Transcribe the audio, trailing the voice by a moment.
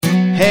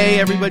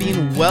Hey everybody,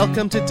 and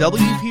welcome to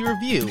WP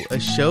Review, a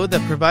show that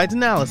provides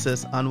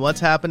analysis on what's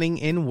happening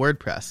in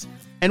WordPress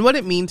and what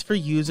it means for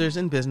users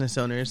and business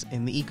owners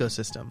in the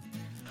ecosystem.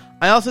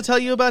 I also tell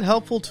you about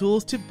helpful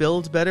tools to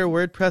build better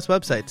WordPress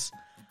websites.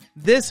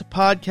 This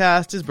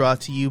podcast is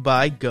brought to you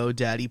by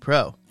GoDaddy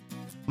Pro.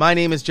 My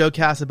name is Joe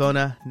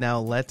Casabona.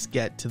 Now let's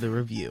get to the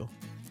review.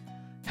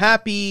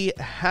 Happy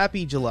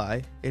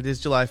July. It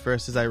is July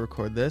 1st as I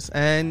record this,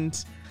 and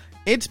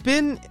it's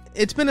been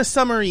a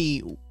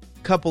summery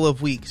couple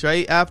of weeks,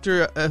 right?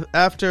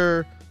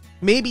 After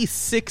maybe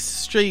 6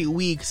 straight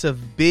weeks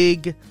of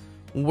big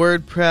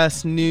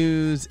WordPress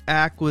news,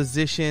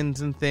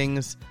 acquisitions, and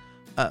things,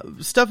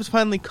 stuff has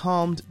finally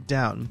calmed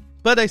down.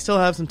 But I still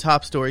have some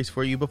top stories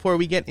for you before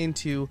we get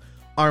into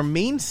our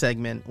main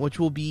segment, which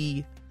will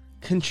be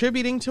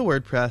contributing to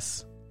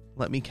WordPress.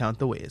 Let me count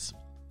the ways.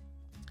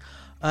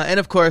 And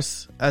of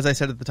course, as I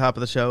said at the top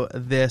of the show,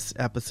 this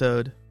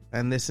episode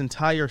and this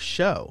entire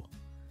show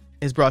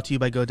is brought to you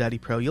by GoDaddy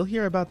Pro. You'll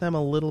hear about them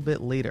a little bit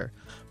later.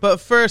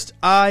 But first,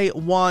 I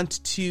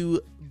want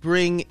to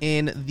bring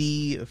in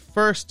the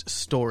first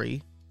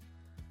story.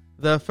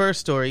 The first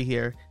story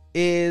here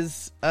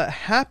is a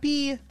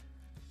happy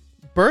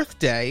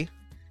birthday,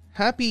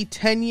 happy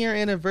 10-year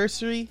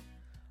anniversary.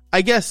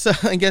 I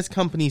guess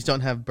companies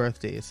don't have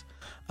birthdays.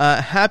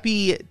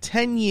 Happy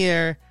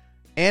 10-year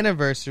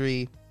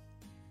anniversary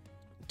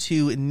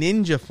to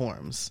Ninja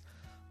Forms.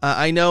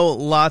 I know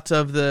lots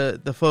of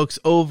the folks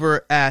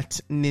over at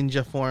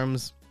Ninja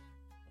Forms,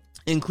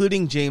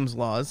 including James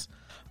Laws,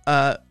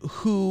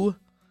 who,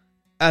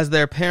 as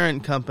their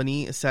parent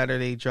company,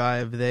 Saturday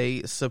Drive,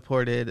 they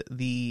supported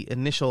the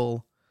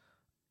initial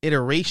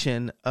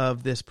iteration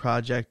of this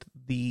project,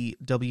 the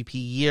WP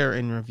Year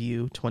in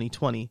Review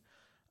 2020.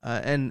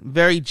 And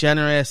very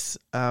generous,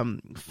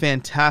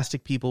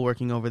 fantastic people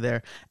working over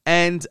there.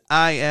 And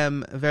I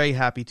am very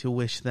happy to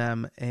wish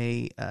them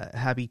a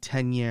happy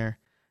 10-year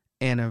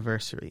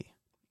anniversary.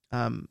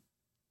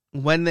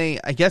 When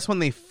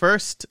they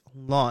first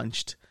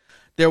launched,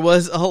 there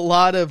was a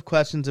lot of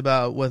questions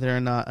about whether or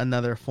not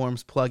another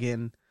Forms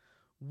plugin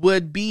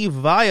would be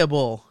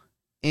viable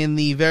in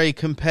the very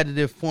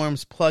competitive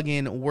Forms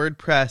plugin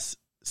WordPress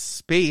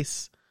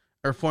space,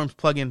 or Forms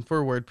plugin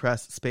for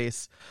WordPress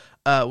space,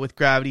 with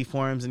Gravity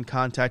Forms and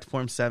Contact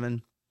Forms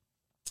 7.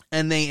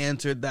 And they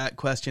answered that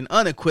question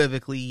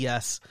unequivocally,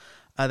 yes.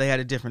 They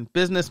had a different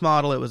business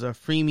model. It was a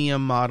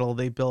freemium model.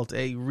 They built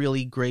a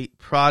really great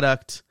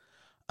product.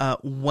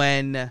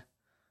 When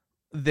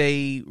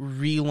they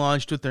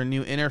relaunched with their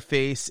new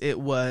interface, it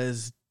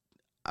was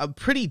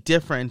pretty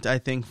different, I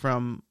think,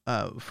 from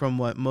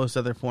what most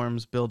other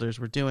Forms builders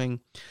were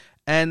doing.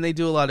 And they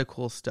do a lot of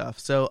cool stuff.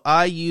 So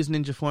I use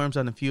Ninja Forms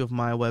on a few of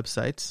my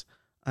websites.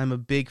 I'm a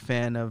big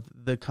fan of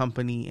the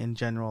company in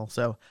general.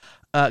 So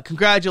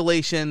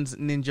congratulations,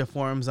 Ninja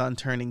Forms, on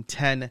turning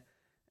 10.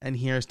 And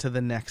here's to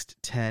the next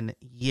 10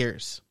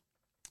 years.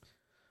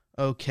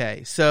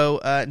 Okay,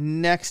 so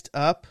next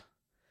up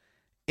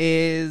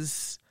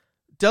is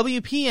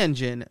WP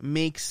Engine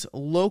makes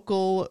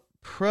Local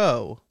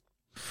Pro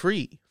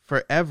free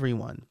for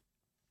everyone.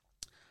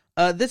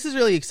 This is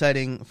really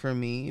exciting for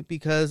me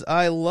because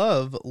I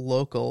love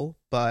Local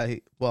I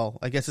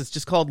guess it's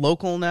just called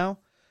Local now.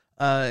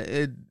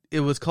 It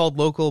was called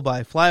Local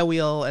by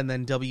Flywheel, and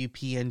then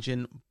WP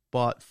Engine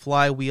bought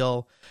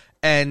Flywheel.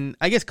 And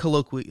I guess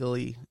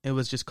colloquially, it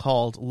was just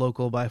called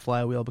Local by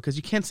Flywheel because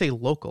you can't say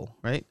local,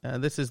 right?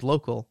 This is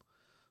local.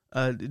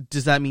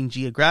 Does that mean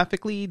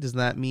geographically? Does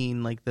that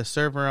mean like the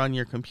server on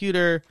your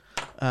computer?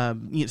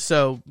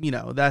 So,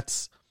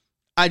 that's...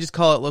 I just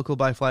call it Local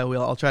by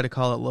Flywheel. I'll try to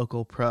call it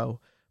Local Pro.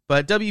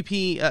 But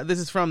WP, this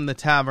is from The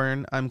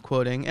Tavern, I'm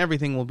quoting.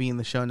 Everything will be in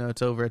the show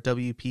notes over at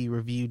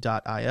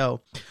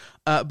wpreview.io.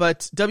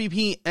 But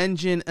WP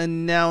Engine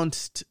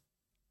announced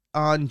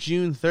on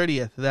June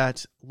 30th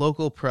that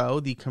Local Pro,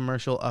 the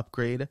commercial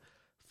upgrade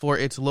for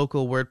its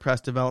local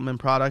WordPress development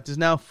product, is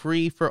now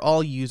free for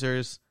all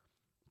users,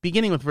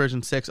 beginning with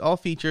version 6. All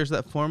features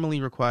that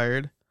formerly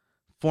required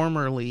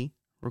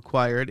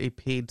a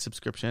paid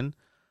subscription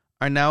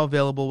are now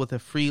available with a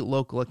free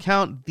local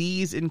account.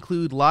 These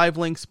include Live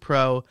Links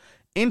Pro,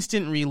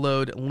 Instant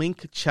Reload,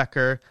 Link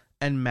Checker,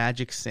 and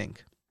Magic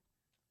Sync.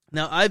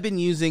 Now, I've been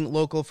using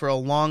Local for a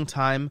long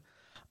time.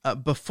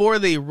 Before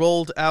they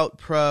rolled out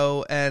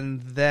Pro,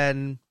 and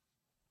then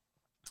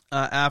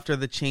after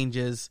the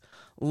changes,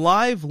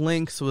 Live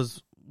Links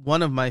was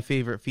one of my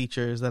favorite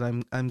features that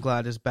I'm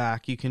glad is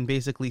back. You can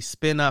basically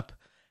spin up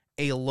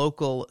a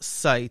local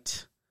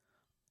site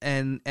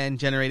and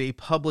generate a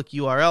public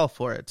URL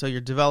for it. So you're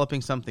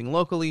developing something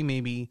locally.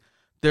 Maybe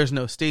there's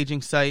no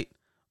staging site,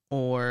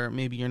 or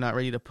maybe you're not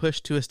ready to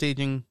push to a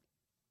staging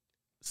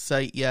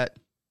site yet.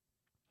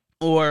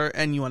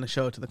 And you want to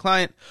show it to the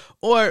client,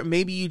 or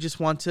maybe you just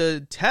want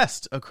to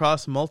test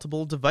across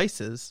multiple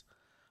devices.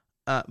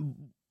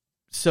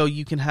 So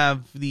you can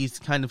have these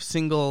kind of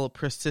single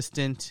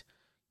persistent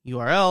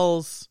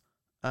URLs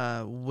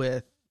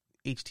with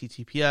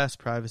HTTPS,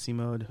 privacy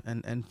mode,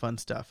 and fun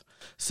stuff.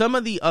 Some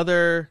of the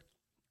other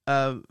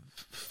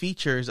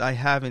features I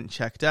haven't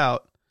checked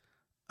out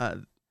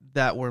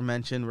that were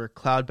mentioned were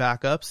cloud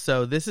backups.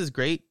 So this is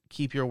great.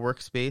 Keep your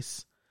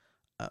workspace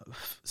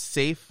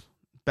safe,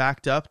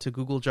 backed up to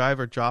Google Drive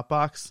or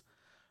Dropbox.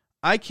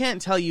 I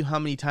can't tell you how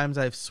many times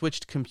I've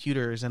switched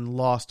computers and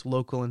lost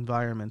local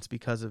environments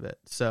because of it.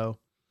 So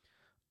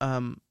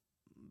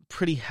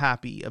pretty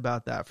happy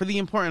about that. For the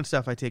important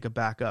stuff, I take a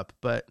backup.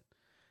 But,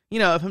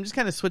 if I'm just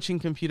kind of switching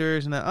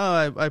computers and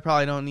I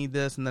probably don't need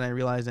this, and then I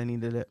realize I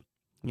needed it,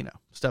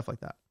 stuff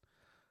like that.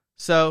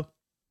 So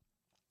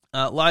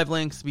live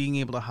links, being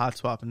able to hot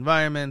swap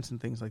environments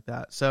and things like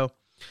that. So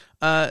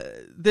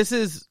this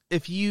is,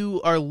 if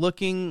you are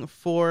looking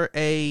for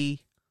a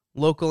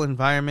local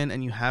environment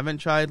and you haven't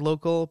tried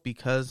local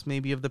because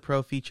maybe of the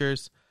pro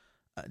features,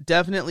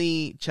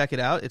 definitely check it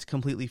out. It's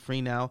completely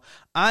free now.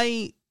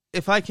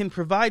 If I can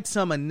provide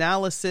some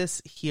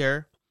analysis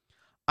here,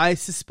 I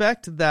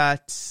suspect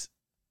that,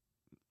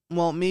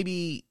 well,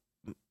 maybe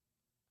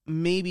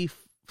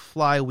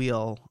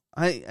Flywheel.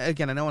 I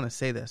don't want to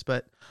say this,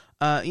 but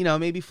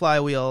maybe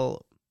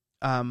Flywheel,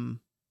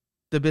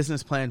 the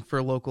business plan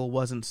for local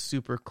wasn't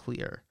super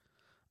clear.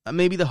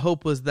 Maybe the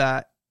hope was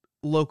that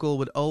local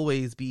would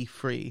always be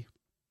free,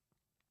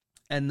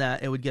 and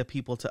that it would get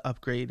people to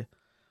upgrade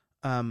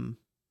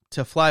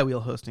to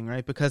Flywheel hosting,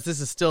 right? Because this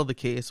is still the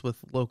case with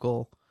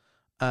local.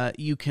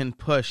 You can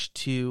push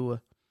to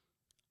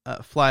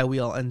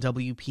Flywheel and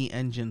WP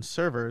Engine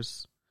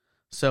servers.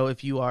 So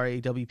if you are a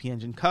WP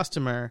Engine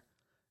customer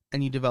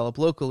and you develop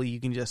locally, you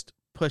can just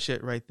push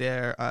it right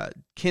there.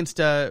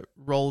 Kinsta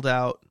rolled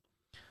out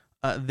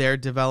their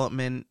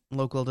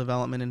local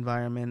development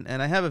environment,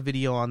 and I have a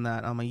video on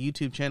that on my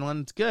YouTube channel,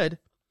 and it's good.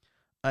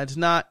 It's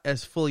not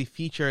as fully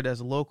featured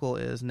as local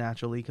is,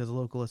 naturally, because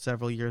local is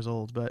several years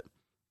old, but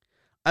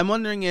I'm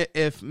wondering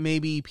if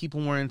maybe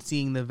people weren't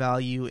seeing the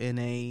value in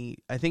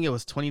I think it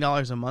was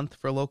 $20 a month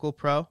for Local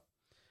Pro.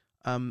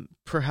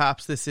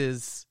 Perhaps this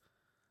is,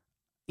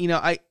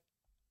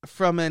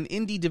 from an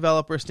indie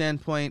developer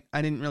standpoint,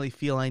 I didn't really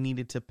feel I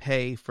needed to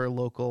pay for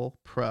Local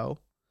Pro.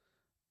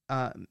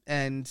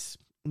 And,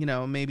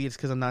 maybe it's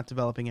because I'm not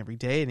developing every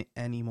day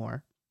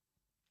anymore.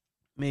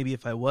 Maybe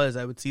if I was,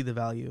 I would see the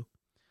value.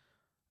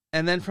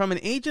 And then from an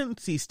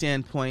agency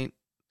standpoint,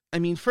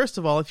 first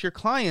of all, if your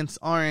clients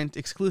aren't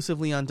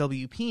exclusively on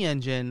WP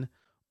Engine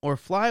or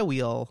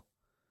Flywheel,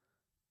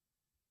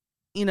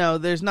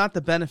 there's not the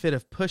benefit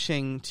of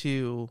pushing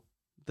to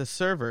the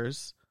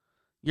servers.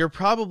 You're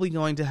probably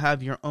going to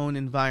have your own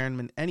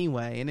environment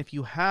anyway. And if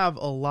you have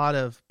a lot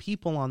of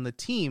people on the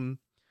team,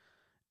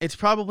 it's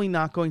probably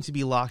not going to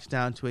be locked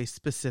down to a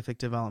specific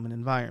development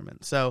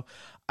environment. So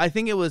I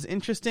think it was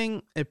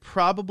interesting. It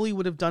probably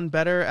would have done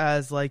better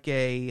as like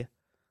a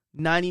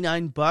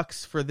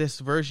 $99 for this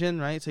version,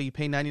 right? So you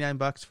pay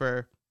 $99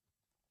 for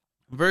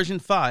version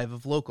 5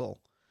 of Local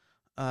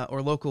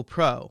or Local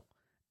Pro,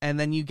 and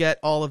then you get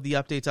all of the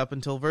updates up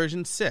until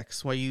version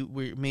 6, where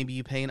maybe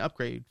you pay an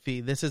upgrade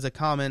fee. This is a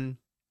common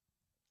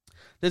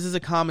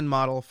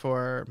model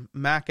for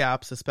Mac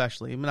apps,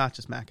 especially, not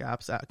just Mac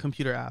apps,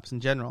 computer apps in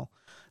general,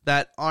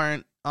 that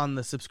aren't on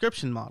the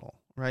subscription model,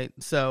 right?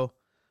 So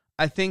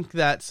I think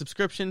that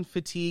subscription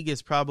fatigue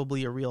is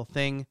probably a real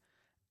thing,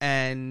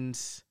 and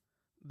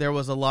there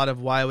was a lot of,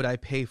 why would I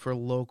pay for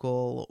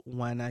local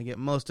when I get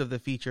most of the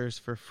features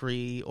for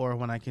free, or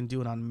when I can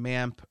do it on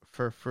MAMP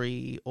for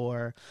free,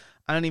 or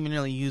I don't even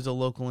really use a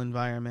local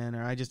environment,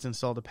 or I just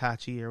installed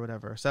Apache or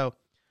whatever. So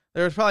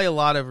there was probably a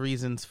lot of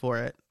reasons for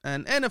it.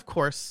 And of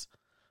course,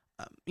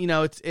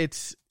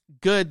 it's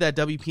good that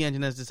WP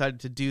Engine has decided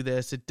to do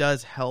this. It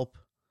does help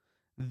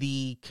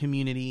the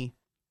community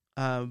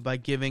by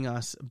giving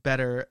us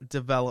better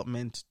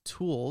development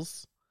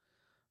tools.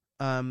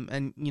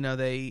 And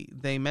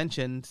they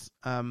mentioned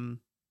that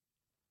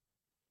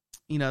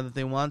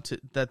they want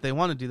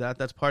to do that.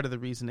 That's part of the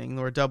reasoning.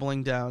 We're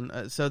doubling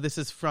down. So this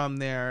is from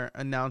their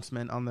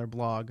announcement on their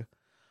blog.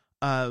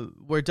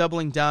 We're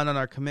doubling down on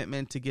our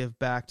commitment to give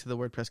back to the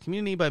WordPress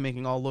community by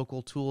making all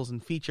local tools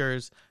and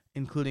features,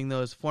 including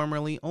those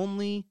formerly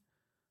only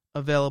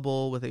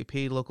available with a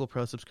paid Local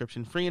Pro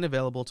subscription, free and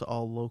available to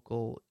all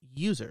local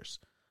users.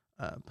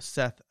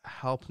 Seth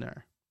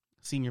Halpner,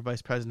 Senior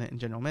Vice President and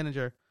General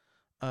Manager,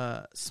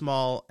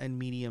 small and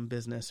medium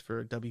business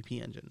for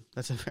WP Engine.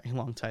 That's a very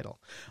long title.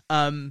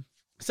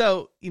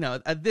 So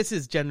this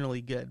is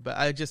generally good, but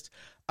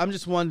I'm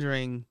just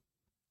wondering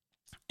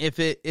if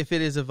it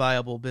is a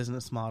viable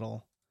business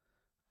model.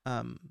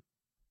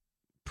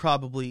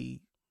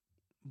 Probably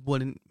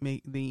wouldn't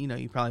make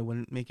you probably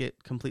wouldn't make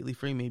it completely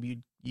free. Maybe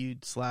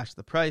you'd slash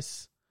the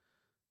price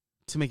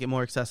to make it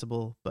more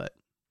accessible, but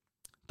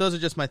those are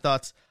just my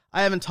thoughts.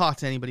 I haven't talked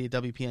to anybody at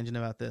WP Engine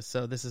about this,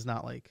 so this is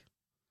not like,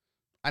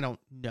 I don't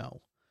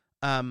know.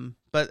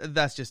 But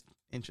that's just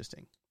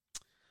interesting.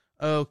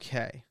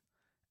 Okay.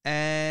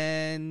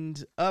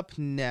 And up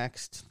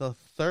next, the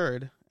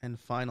third and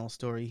final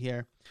story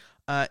here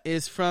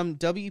is from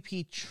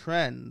WP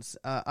Trends.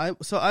 I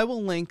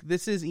will link,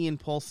 this is Ian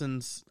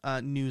Poulsen's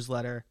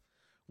newsletter,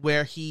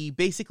 where he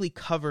basically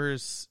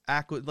covers,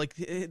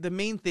 the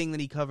main thing that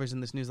he covers in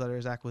this newsletter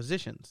is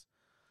acquisitions.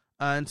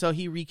 And so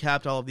he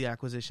recapped all of the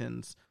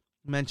acquisitions,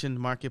 mentioned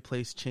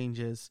marketplace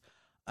changes,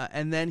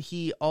 and then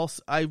he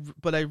also, I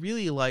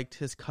really liked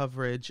his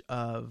coverage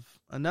of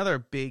another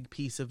big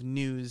piece of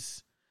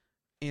news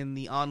in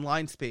the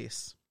online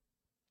space.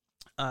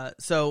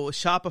 So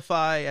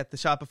Shopify, at the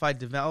Shopify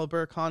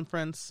Developer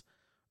Conference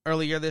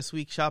earlier this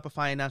week,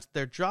 Shopify announced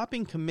they're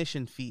dropping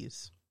commission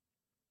fees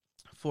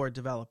for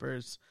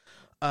developers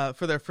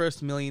for their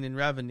first $1 million in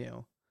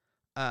revenue.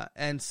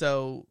 And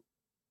so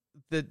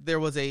there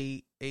was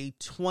a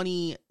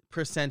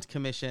 20%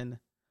 commission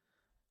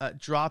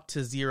dropped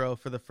to zero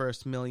for the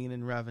first $1 million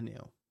in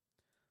revenue.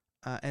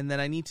 And then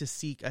I need to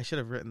seek, I should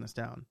have written this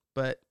down,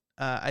 but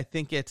I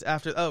think it's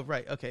after, oh,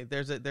 right. Okay. There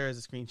is a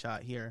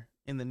screenshot here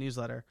in the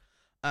newsletter.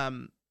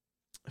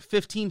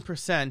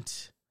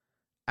 15%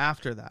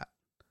 after that,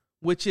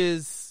 which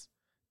is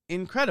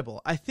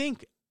incredible. I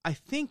think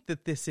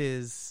that this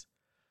is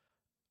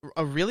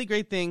a really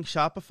great thing.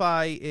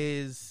 Shopify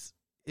is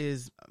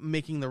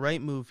making the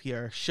right move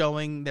here,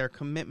 showing their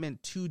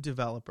commitment to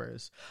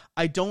developers.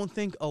 I don't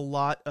think a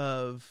lot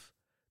of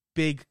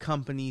big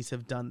companies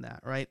have done that,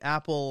 right?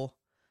 Apple,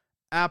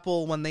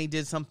 when they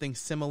did something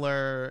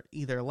similar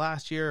either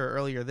last year or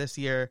earlier this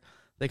year,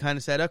 they kind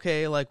of said,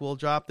 okay, like, we'll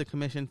drop the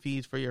commission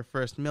fees for your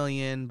first $1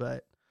 million,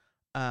 but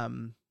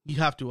you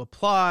have to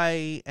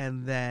apply,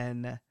 and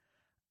then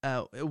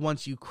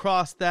once you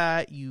cross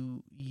that,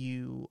 you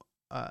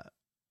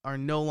are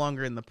no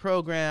longer in the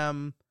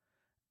program,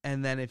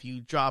 and then if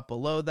you drop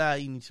below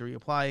that, you need to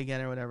reapply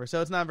again or whatever.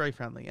 So it's not very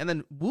friendly. And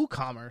then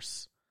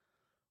WooCommerce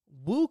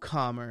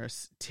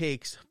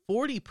takes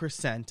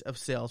 40% of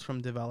sales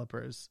from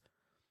developers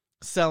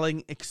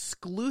selling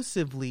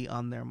exclusively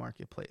on their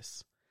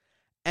marketplace,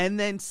 and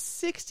then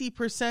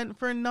 60%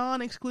 for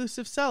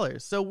non-exclusive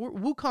sellers. So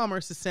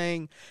WooCommerce is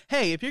saying,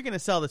 hey, if you're going to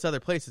sell this other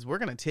places, we're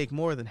going to take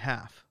more than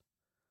half.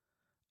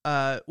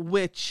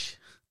 Which,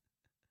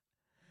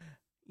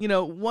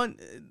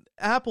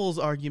 Apple's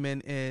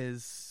argument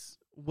is,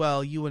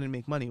 well, you wouldn't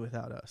make money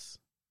without us.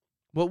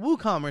 What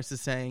WooCommerce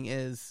is saying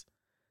is,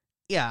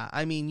 yeah,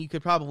 I mean, you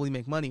could probably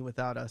make money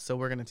without us, so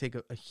we're going to take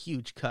a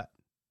huge cut.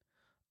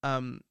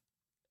 And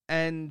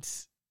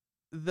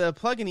the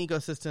plugin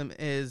ecosystem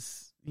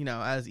is,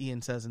 as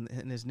Ian says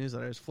in his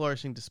newsletter, is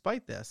flourishing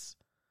despite this.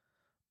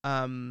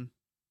 But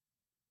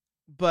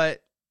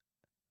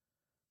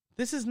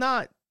this is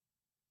not,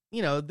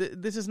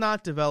 this is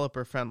not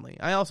developer friendly.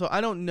 I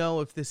don't know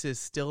if this is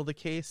still the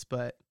case,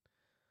 but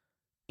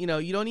you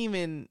don't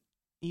even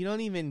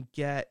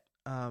get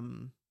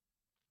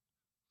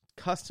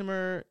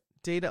customer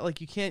data.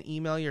 Like, you can't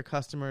email your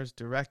customers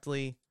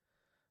directly.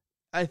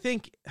 I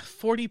think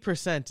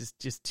 40% is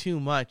just too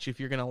much if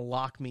you're going to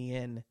lock me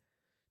in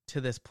to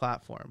this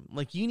platform.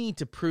 Like, you need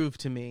to prove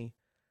to me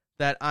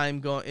that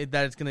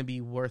that it's going to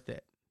be worth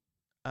it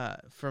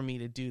for me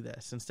to do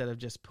this, instead of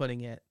just putting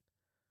it,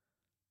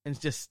 and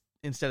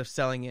instead of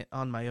selling it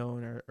on my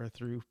own or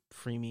through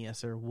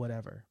Freemius or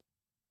whatever.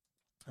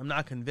 I'm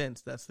not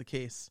convinced that's the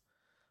case,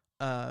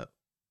 on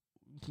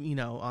the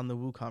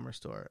WooCommerce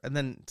store. And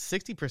then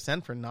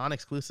 60% for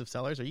non-exclusive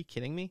sellers. Are you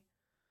kidding me?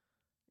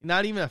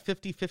 Not even a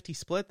 50-50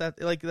 split.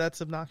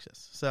 That's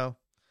obnoxious. So,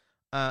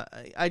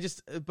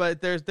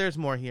 but there's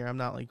more here. I'm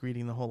not like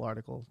reading the whole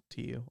article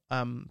to you.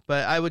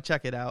 But I would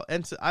check it out,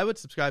 and so I would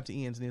subscribe to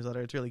Ian's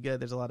newsletter. It's really good.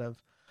 There's a lot of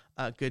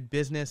good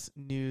business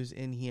news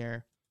in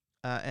here,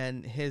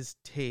 and his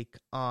take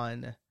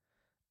on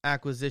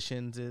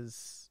acquisitions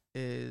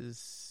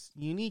is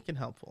unique and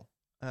helpful.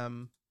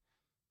 And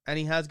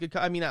he has good.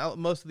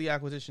 Most of the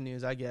acquisition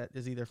news I get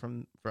is either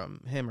from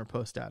him or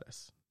Post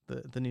Status,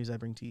 the news I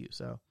bring to you.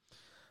 So.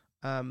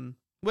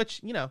 Which,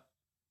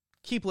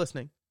 keep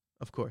listening,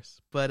 of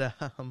course, but,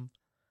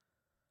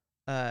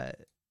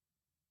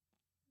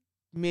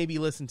 maybe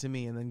listen to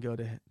me and then go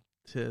to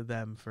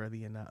them for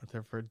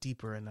for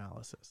deeper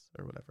analysis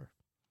or whatever,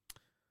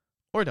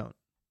 or don't.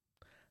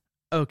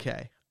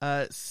 Okay.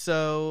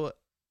 So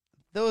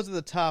those are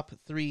the top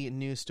 3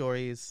 news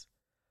stories.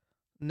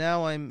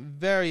 Now I'm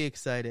very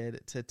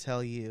excited to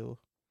tell you,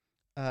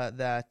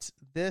 that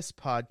this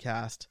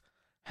podcast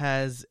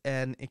has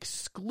an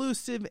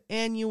exclusive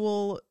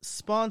annual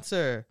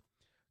sponsor.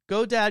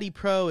 GoDaddy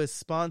Pro is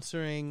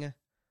sponsoring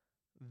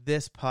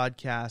this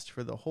podcast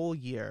for the whole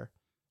year.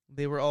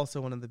 They were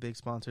also one of the big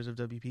sponsors of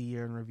WP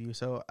Year in Review.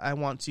 So I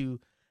want to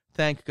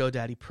thank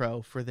GoDaddy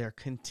Pro for their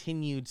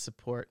continued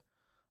support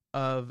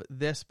of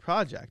this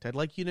project. I'd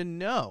like you to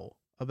know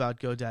about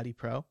GoDaddy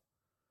Pro.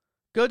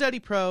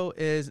 GoDaddy Pro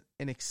is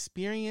an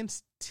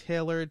experience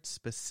tailored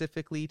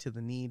specifically to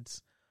the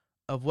needs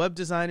of web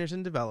designers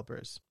and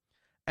developers,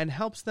 and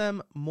helps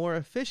them more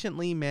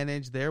efficiently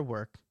manage their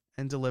work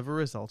and deliver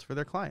results for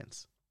their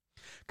clients.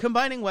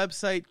 Combining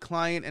website,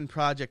 client, and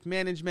project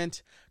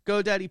management,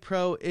 GoDaddy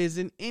Pro is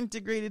an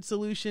integrated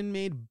solution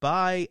made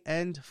by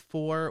and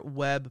for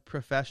web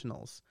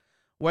professionals.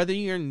 Whether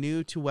you're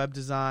new to web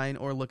design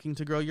or looking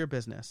to grow your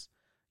business,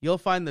 you'll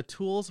find the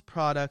tools,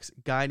 products,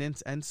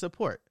 guidance, and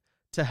support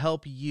to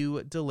help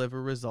you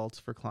deliver results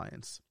for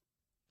clients.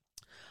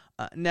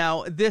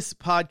 Now, this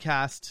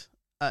podcast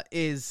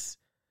is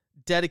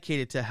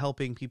dedicated to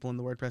helping people in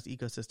the WordPress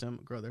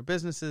ecosystem grow their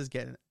businesses,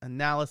 get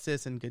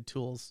analysis and good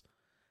tools.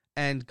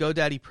 And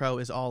GoDaddy Pro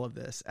is all of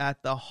this.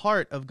 At the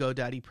heart of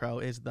GoDaddy Pro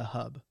is the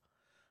hub.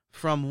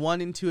 From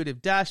one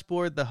intuitive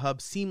dashboard, the hub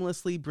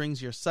seamlessly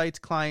brings your sites,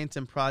 clients,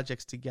 and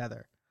projects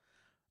together.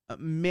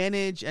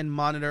 Manage and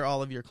monitor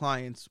all of your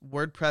clients'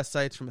 WordPress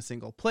sites from a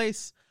single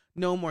place.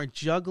 No more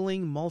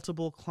juggling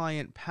multiple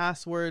client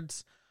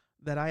passwords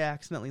that I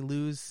accidentally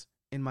lose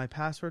in my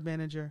password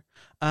manager.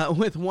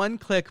 With one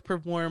click,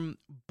 perform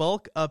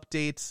bulk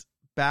updates,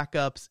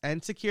 backups,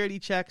 and security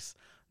checks,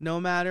 no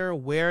matter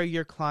where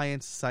your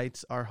clients'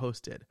 sites are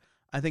hosted.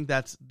 I think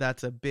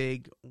that's a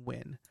big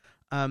win.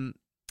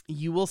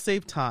 You will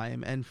save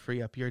time and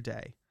free up your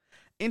day.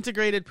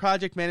 Integrated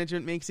project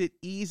management makes it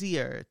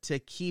easier to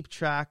keep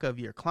track of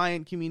your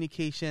client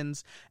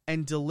communications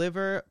and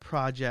deliver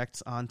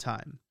projects on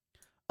time.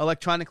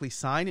 Electronically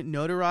sign,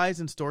 notarize,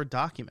 and store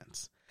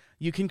documents.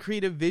 You can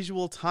create a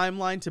visual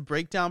timeline to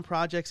break down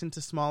projects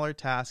into smaller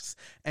tasks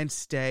and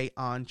stay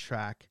on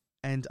track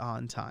and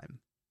on time.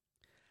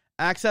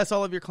 Access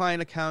all of your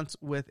client accounts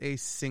with a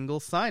single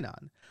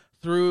sign-on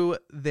through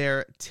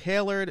their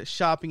tailored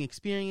shopping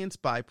experience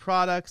by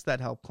products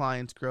that help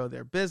clients grow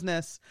their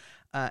business,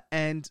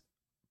 and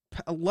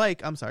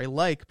like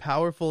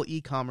powerful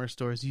e-commerce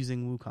stores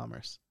using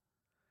WooCommerce.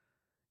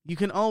 You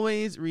can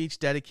always reach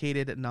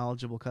dedicated,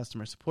 knowledgeable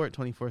customer support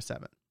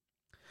 24/7.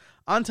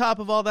 On top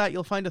of all that,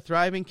 you'll find a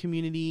thriving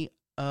community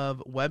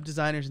of web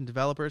designers and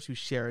developers who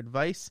share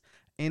advice,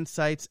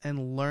 insights,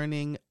 and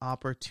learning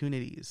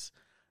opportunities.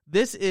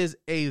 This is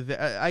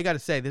I got to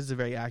say, this is a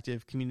very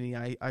active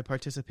community. I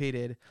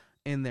participated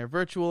in their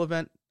virtual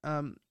event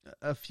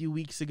a few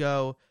weeks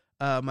ago.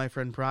 My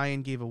friend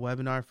Brian gave a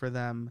webinar for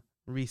them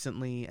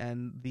recently,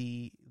 and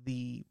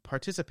the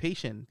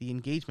participation, the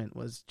engagement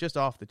was just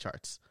off the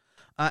charts.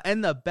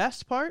 And the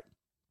best part,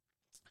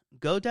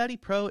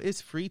 GoDaddy Pro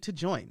is free to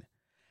join.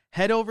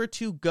 Head over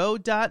to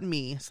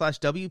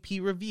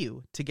go.me/WP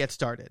Review to get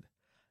started.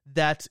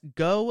 That's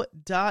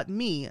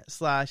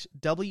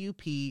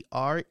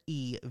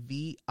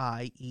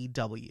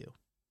go.me/WPREVIEW.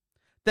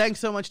 Thanks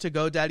so much to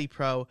GoDaddy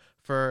Pro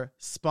for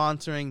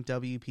sponsoring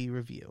WP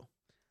Review.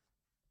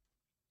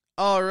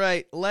 All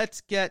right, let's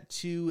get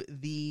to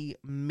the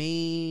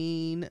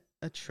main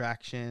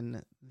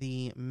attraction,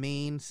 the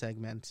main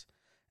segment,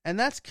 and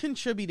that's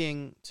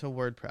contributing to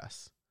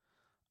WordPress.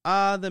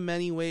 The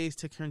many ways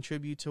to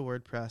contribute to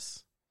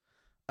WordPress.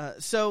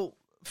 So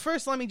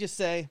first, let me just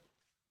say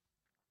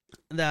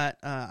that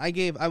I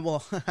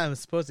was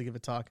supposed to give a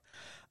talk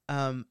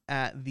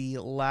at the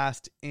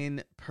last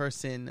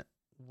in-person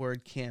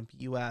WordCamp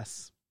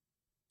US,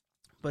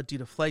 but due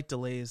to flight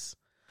delays,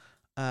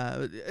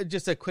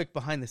 just a quick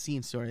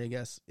behind-the-scenes story, I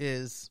guess,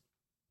 is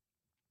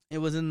it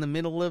was in the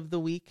middle of the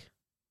week.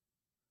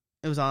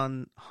 It was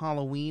on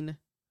Halloween.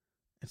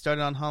 It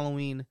started on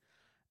Halloween,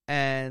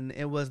 and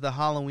it was the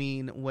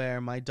Halloween where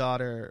my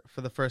daughter,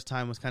 for the first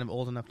time, was kind of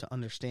old enough to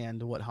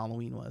understand what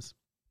Halloween was.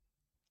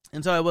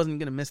 And so I wasn't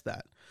going to miss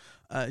that.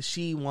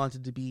 She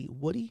wanted to be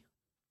Woody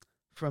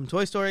from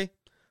Toy Story,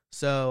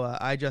 so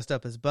I dressed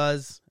up as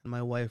Buzz, and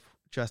my wife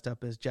dressed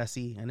up as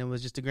Jessie, and it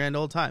was just a grand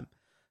old time.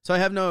 So I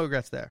have no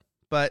regrets there.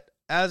 But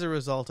as a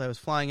result, I was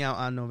flying out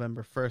on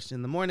November 1st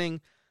in the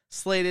morning,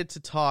 slated to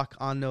talk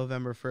on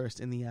November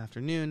 1st in the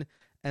afternoon,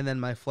 and then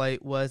my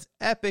flight was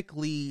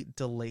epically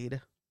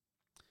delayed.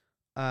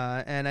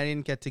 And I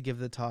didn't get to give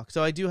the talk.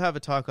 So I do have a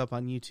talk up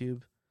on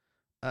YouTube,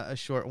 a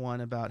short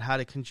one about how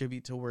to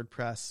contribute to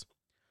WordPress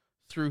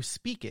through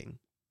speaking.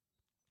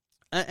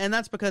 And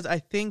that's because I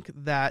think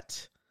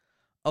that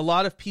a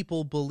lot of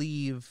people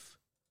believe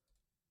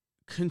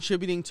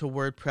contributing to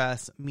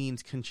WordPress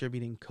means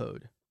contributing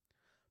code.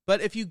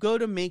 But if you go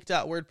to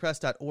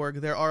make.wordpress.org,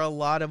 there are a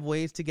lot of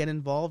ways to get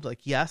involved.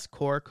 Like, yes,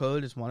 core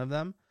code is one of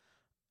them,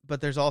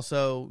 but there's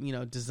also,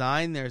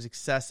 design, there's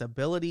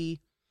accessibility,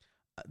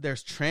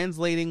 there's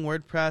translating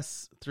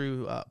WordPress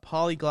through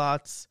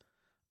polyglots,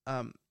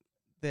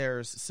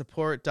 there's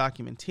support,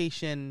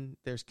 documentation,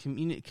 there's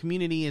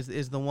community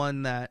is the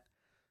one that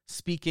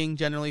speaking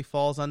generally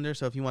falls under.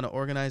 So if you want to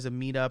organize a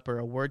meetup or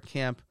a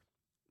WordCamp,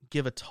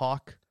 give a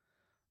talk,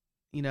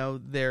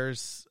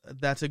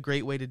 that's a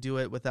great way to do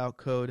it without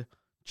code.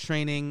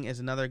 Training is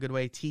another good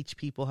way. Teach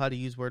people how to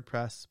use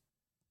WordPress.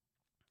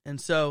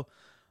 And so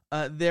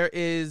there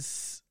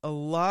is a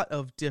lot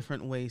of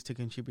different ways to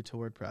contribute to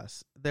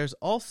WordPress. There's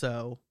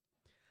also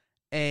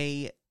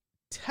a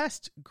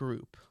test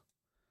group.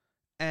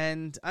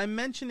 And I'm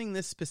mentioning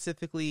this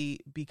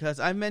specifically because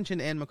I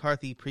mentioned Anne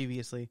McCarthy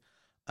previously.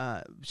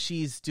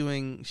 She's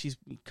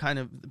kind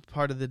of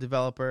part of the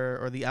developer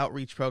or the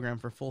outreach program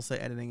for full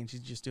site editing, and she's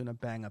just doing a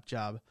bang up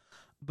job.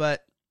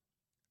 But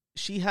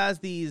she has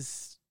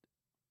these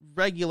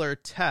regular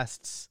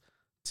tests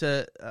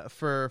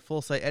for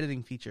full site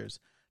editing features.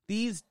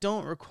 These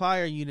don't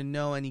require you to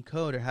know any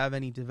code or have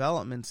any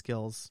development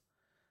skills,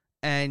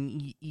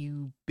 and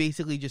you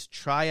basically just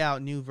try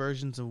out new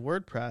versions of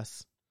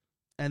WordPress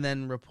and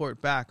then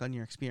report back on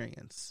your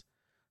experience.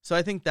 So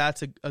I think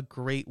that's a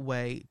great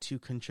way to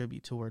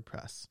contribute to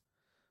WordPress.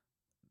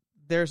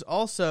 There's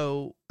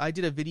also, I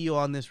did a video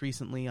on this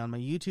recently on my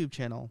YouTube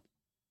channel,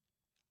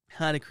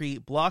 how to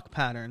create block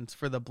patterns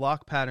for the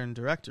block pattern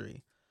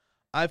directory.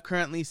 I've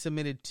currently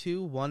submitted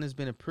 2. One has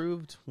been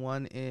approved.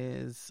 One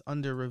is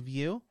under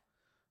review.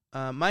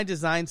 My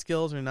design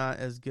skills are not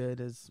as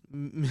good as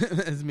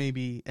as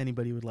maybe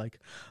anybody would like,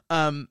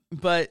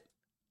 but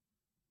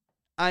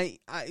I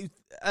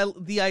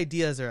the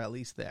ideas are at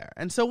least there.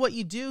 And so what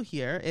you do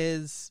here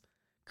is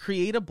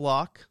create a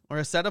block or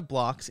a set of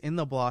blocks in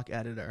the block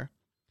editor,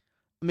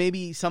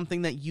 maybe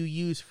something that you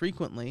use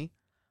frequently,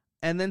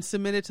 and then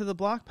submit it to the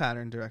block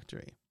pattern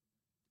directory.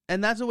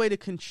 And that's a way to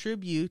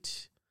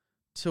contribute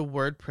to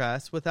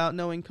WordPress without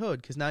knowing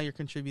code, because now you're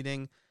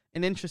contributing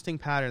an interesting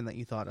pattern that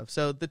you thought of.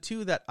 So the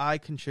 2 that I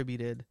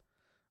contributed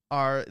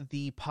are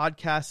the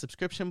podcast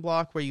subscription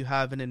block, where you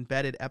have an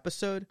embedded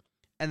episode,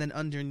 and then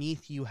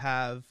underneath you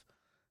have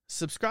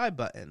subscribe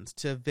buttons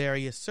to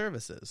various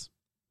services.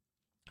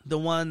 The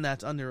one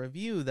that's under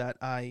review that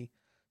I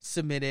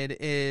submitted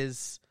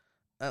is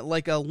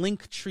like a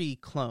Linktree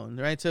clone,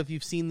 right? So if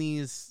you've seen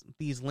these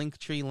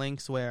Linktree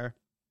links, where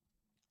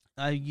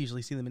I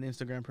usually see them in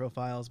Instagram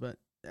profiles, but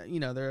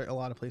there are a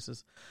lot of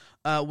places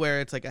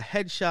where it's like a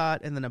headshot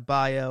and then a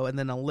bio and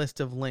then a list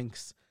of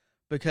links,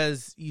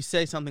 because you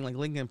say something like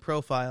LinkedIn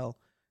profile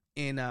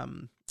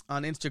on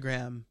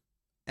Instagram,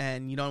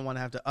 and you don't want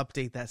to have to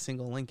update that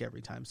single link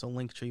every time. So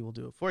Linktree will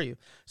do it for you.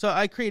 So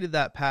I created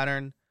that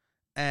pattern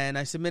and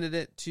I submitted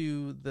it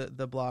to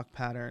the block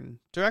pattern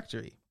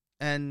directory.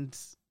 And,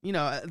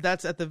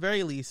 that's at the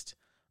very least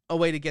a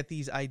way to get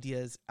these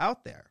ideas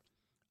out there.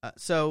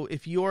 So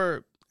if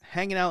you're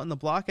hanging out in the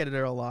block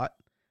editor a lot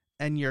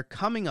and you're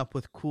coming up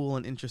with cool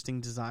and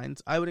interesting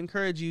designs, I would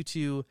encourage you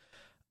to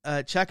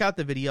check out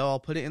the video. I'll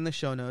put it in the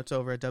show notes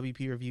over at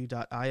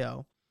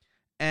wpreview.io.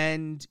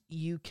 And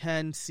you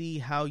can see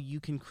how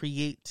you can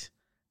create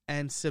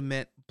and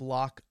submit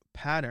block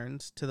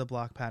patterns to the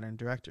block pattern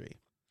directory.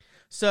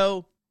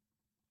 So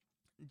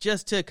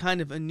just to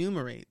kind of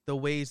enumerate the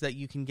ways that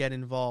you can get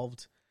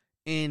involved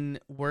in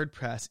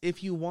WordPress,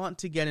 if you want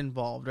to get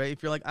involved, right?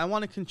 If you're like, I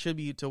want to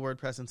contribute to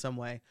WordPress in some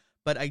way,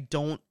 but I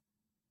don't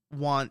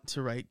want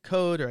to write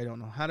code, or I don't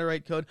know how to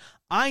write code.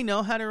 I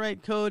know how to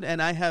write code,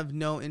 and I have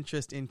no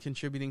interest in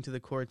contributing to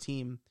the core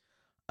team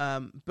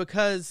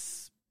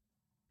because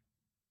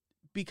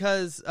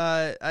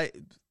I,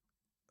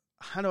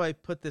 how do I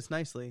put this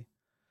nicely?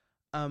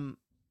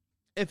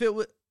 If it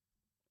would,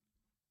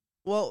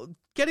 well,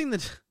 getting the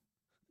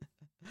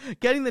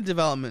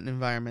development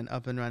environment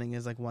up and running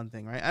is like one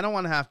thing, right? I don't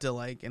want to have to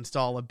like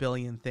install a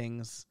billion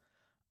things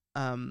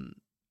to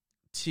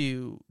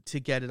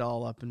get it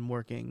all up and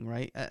working,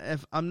 right?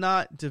 If I'm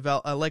not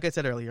like I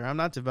said earlier, I'm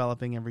not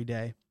developing every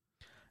day.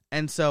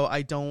 And so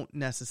I don't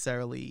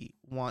necessarily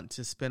want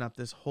to spin up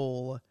this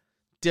whole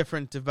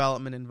different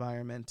development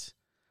environment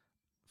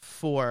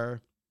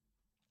for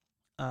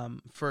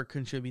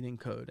contributing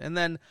code. And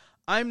then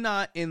I'm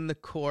not in the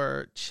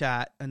core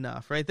chat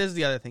enough, right? This is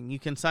the other thing. You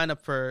can sign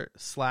up for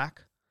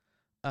Slack.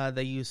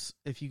 They use,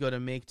 if you go to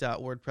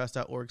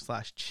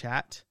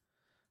make.wordpress.org/chat,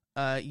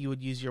 you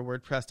would use your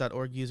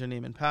wordpress.org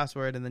username and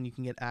password, and then you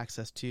can get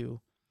access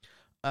to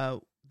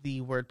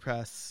the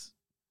WordPress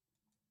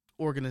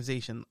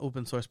organization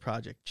open source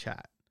project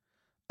chat.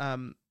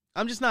 I'm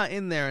just not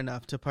in there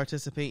enough to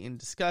participate in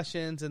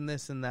discussions and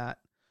this and that.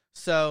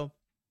 So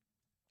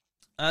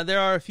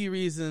there are a few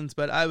reasons,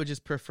 but I would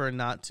just prefer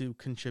not to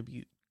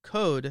contribute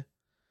code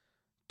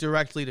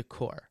directly to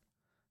core.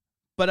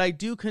 But I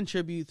do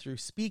contribute through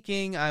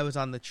speaking. I was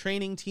on the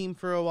training team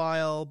for a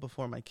while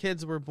before my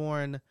kids were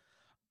born,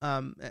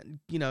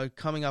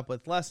 coming up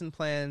with lesson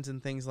plans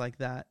and things like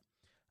that.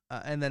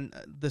 And then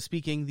the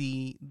speaking,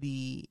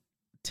 the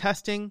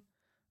testing,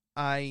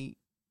 I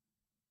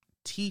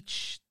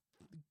teach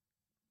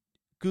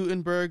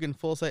Gutenberg and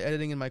full site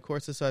editing in my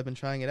courses, so I've been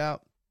trying it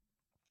out.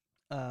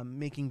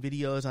 Making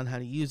videos on how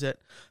to use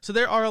it. So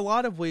there are a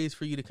lot of ways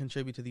for you to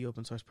contribute to the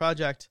open source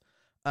project.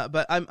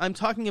 But I'm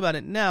talking about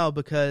it now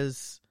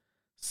because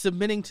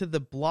submitting to the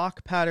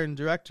block pattern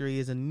directory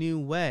is a new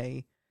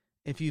way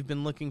if you've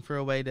been looking for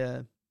a way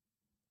to,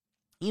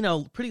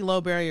 pretty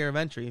low barrier of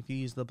entry if you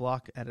use the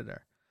block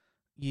editor.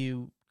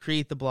 You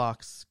create the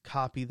blocks,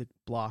 copy the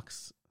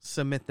blocks,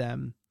 submit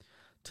them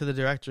to the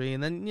directory,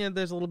 and then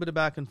there's a little bit of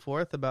back and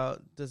forth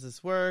about, does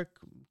this work?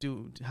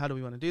 How do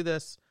we want to do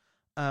this?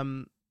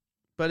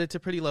 But it's a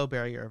pretty low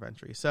barrier of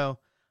entry. So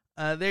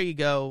there you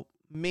go.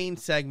 Main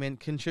segment,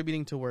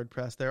 contributing to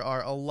WordPress. There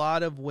are a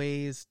lot of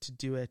ways to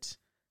do it.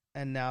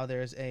 And now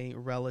there's a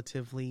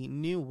relatively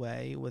new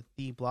way with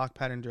the block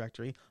pattern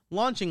directory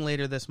launching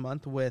later this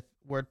month with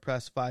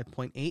WordPress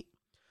 5.8.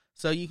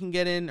 So you can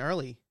get in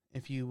early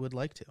if you would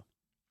like to.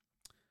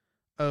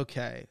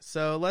 Okay,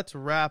 so let's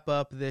wrap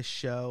up this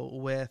show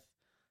with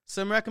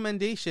some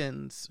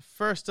recommendations.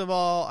 First of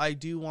all, I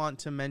do want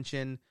to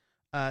mention,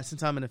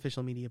 since I'm an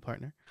official media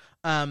partner,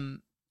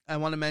 I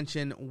want to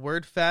mention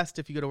WordFest.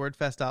 If you go to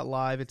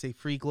wordfest.live, it's a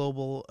free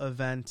global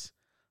event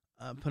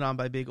put on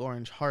by Big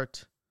Orange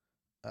Heart.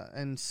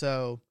 And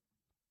so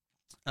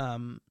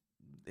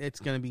it's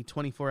going to be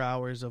 24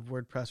 hours of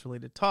WordPress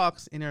related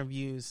talks,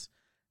 interviews,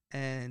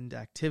 and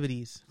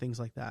activities, things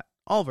like that,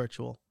 all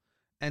virtual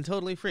and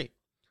totally free.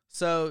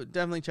 So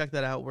definitely check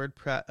that out,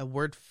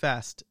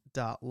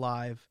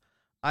 wordfest.live.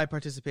 I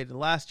participated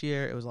last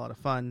year. It was a lot of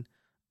fun.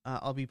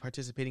 I'll be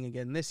participating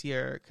again this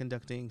year,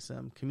 conducting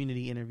some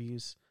community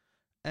interviews.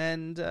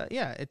 And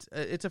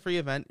it's a free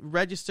event.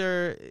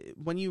 Register.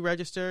 When you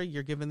register,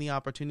 you're given the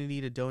opportunity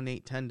to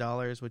donate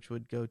 $10, which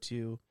would go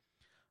to,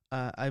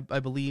 I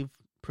believe,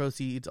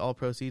 all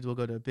proceeds will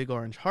go to Big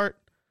Orange Heart,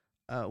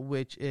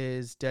 which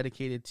is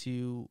dedicated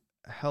to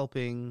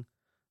helping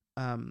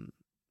to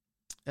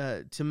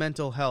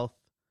mental health,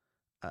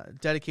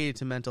 dedicated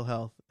to mental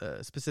health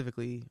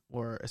specifically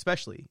or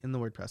especially in the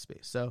WordPress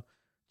space. So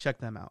check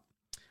them out.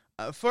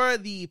 For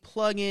the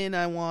plugin,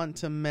 I want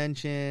to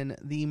mention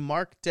the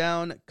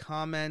Markdown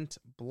comment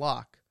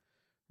block.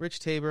 Rich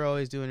Tabor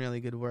always doing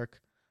really good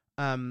work.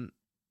 The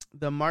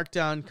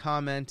Markdown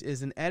comment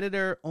is an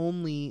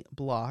editor-only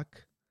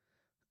block.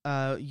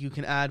 You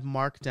can add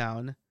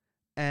Markdown,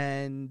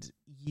 and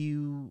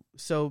you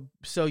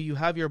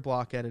have your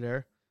block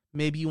editor.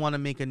 Maybe you want to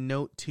make a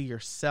note to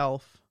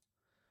yourself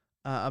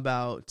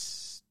about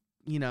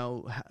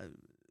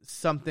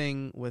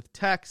something with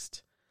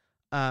text.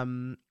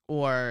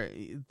 Or,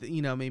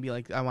 maybe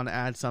like I want to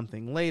add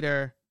something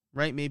later,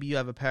 right? Maybe you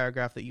have a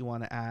paragraph that you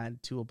want to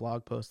add to a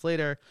blog post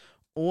later.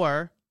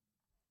 Or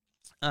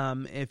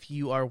if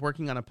you are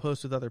working on a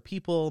post with other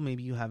people,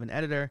 maybe you have an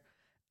editor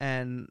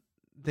and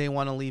they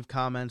want to leave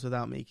comments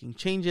without making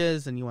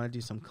changes and you want to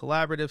do some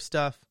collaborative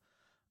stuff.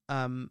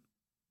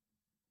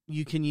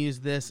 You can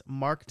use this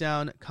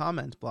Markdown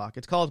comment block.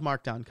 It's called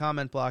Markdown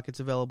comment block. It's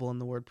available in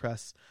the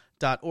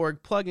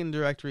WordPress.org plugin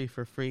directory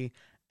for free.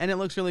 And it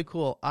looks really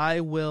cool. I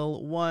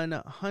will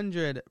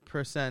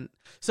 100%.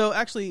 So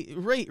actually,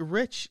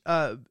 Rich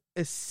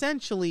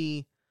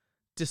essentially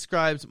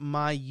describes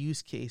my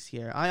use case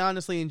here. I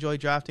honestly enjoy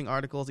drafting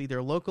articles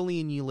either locally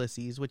in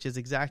Ulysses, which is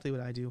exactly what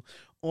I do,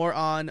 or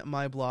on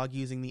my blog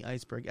using the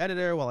Iceberg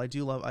editor. While I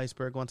do love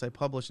Iceberg, once I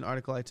publish an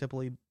article, I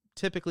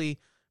typically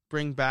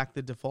bring back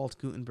the default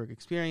Gutenberg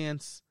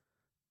experience,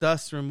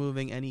 thus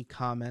removing any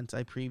comments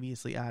I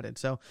previously added.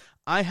 So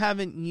I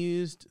haven't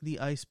used the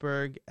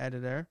Iceberg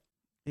editor.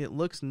 It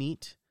looks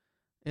neat.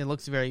 It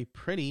looks very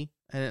pretty,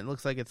 and it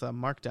looks like it's a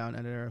Markdown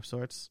editor of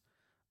sorts,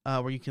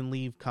 where you can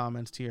leave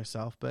comments to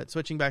yourself. But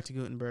switching back to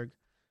Gutenberg,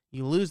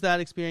 you lose that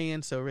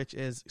experience. So Rich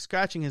is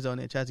scratching his own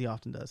itch, as he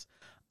often does.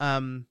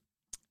 And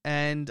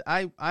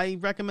I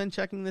recommend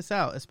checking this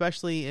out,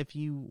 especially if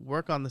you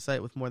work on the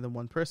site with more than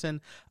one person.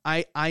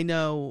 I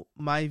know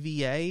my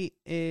VA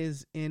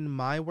is in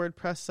my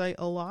WordPress site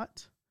a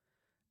lot,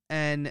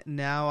 and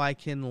now I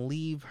can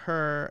leave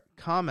her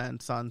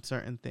comments on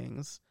certain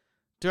things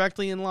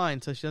directly in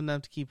line, so she doesn't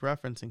have to keep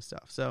referencing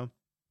stuff. So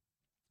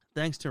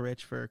thanks to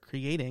Rich for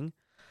creating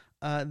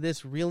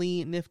this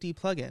really nifty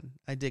plugin.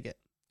 I dig it.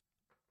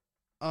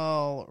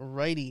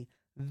 Alrighty.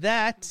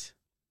 That,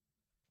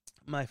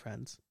 my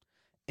friends,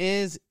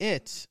 is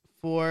it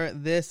for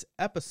this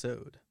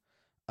episode.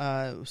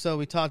 So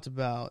we talked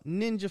about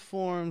Ninja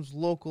Forms,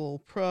 Local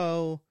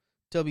Pro,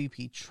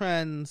 WP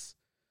Trends.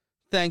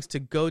 Thanks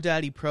to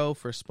GoDaddy Pro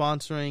for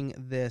sponsoring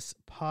this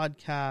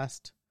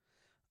podcast.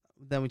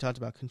 Then we talked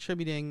about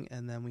contributing,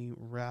 and then we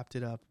wrapped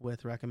it up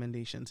with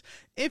recommendations.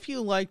 If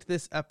you liked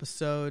this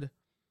episode,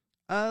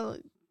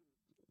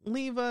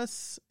 leave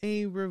us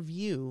a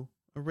review,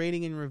 a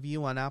rating and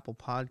review on Apple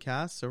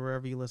Podcasts or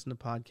wherever you listen to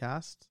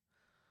podcasts.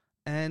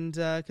 And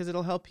because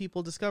it'll help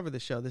people discover the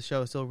show. The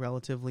show is still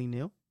relatively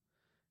new.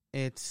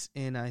 It's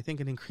in, I think,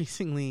 an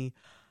increasingly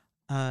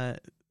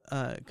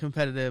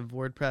competitive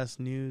WordPress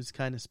news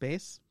kind of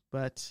space,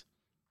 but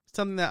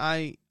something that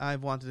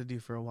I've wanted to do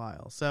for a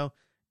while. So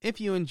if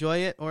you enjoy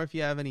it, or if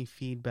you have any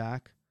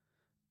feedback,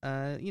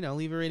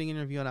 leave a rating and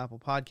review on Apple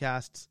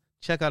Podcasts.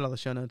 Check out all the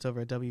show notes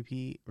over at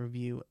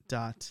wpreview.io.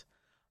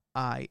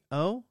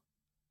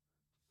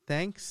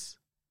 Thanks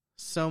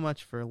so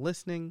much for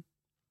listening.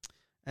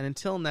 And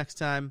until next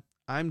time,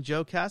 I'm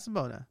Joe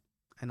Casabona,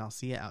 and I'll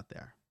see you out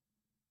there.